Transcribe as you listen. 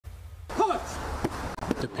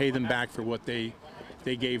to pay them back for what they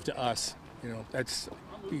gave to us. You know, that's,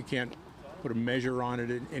 you can't put a measure on it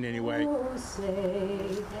in any way.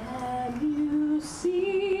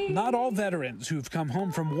 Not all veterans who've come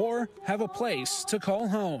home from war have a place to call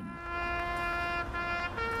home.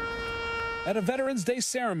 At a Veterans Day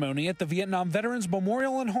ceremony at the Vietnam Veterans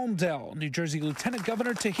Memorial in Holmdel, New Jersey Lieutenant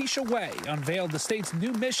Governor Tahisha Wei unveiled the state's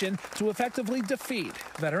new mission to effectively defeat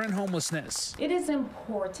veteran homelessness. It is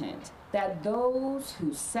important that those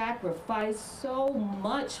who sacrifice so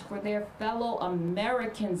much for their fellow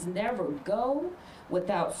Americans never go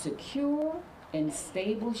without secure and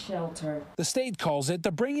stable shelter. The state calls it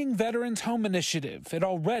the Bringing Veterans Home Initiative. It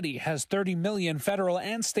already has $30 million federal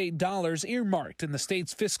and state dollars earmarked in the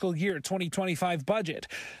state's fiscal year 2025 budget.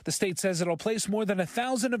 The state says it'll place more than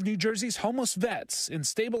 1,000 of New Jersey's homeless vets in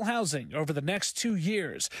stable housing over the next 2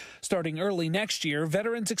 years. Starting early next year,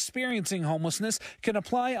 veterans experiencing homelessness can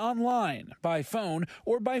apply online, by phone,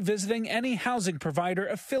 or by visiting any housing provider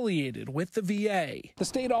affiliated with the VA. The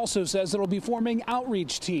state also says it'll be forming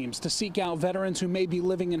outreach teams to seek out veterans who may be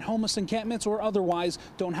living in homeless encampments or otherwise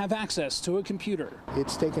don't have access to a computer.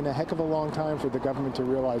 It's taken a heck of a long time for the government to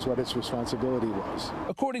realize what its responsibility was.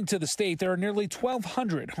 According to the state, there are nearly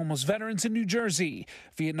 1,200 homeless veterans in New Jersey.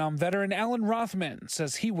 Vietnam veteran Alan Rothman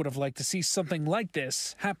says he would have liked to see something like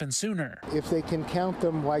this happen sooner. If they can count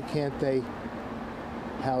them, why can't they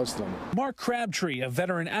house them? Mark Crabtree, a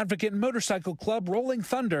veteran advocate motorcycle club Rolling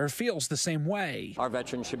Thunder, feels the same way. Our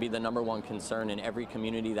veterans should be the #1 concern in every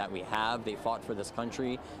community that we have. They fought for this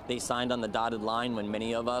country. They signed on the dotted line when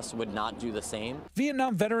many of us would not do the same.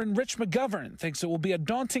 Vietnam veteran Rich McGovern thinks it will be a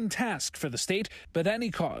daunting task for the state, but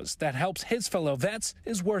any cause that helps his fellow vets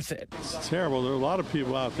is worth it. It's terrible. There are a lot of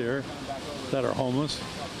people out there that are homeless,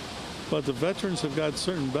 but the veterans have got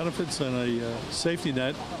certain benefits and a safety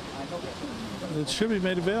net that should be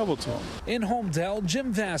made available to them. In Holmdel,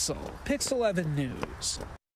 Jim Vassell, Pix 11 News.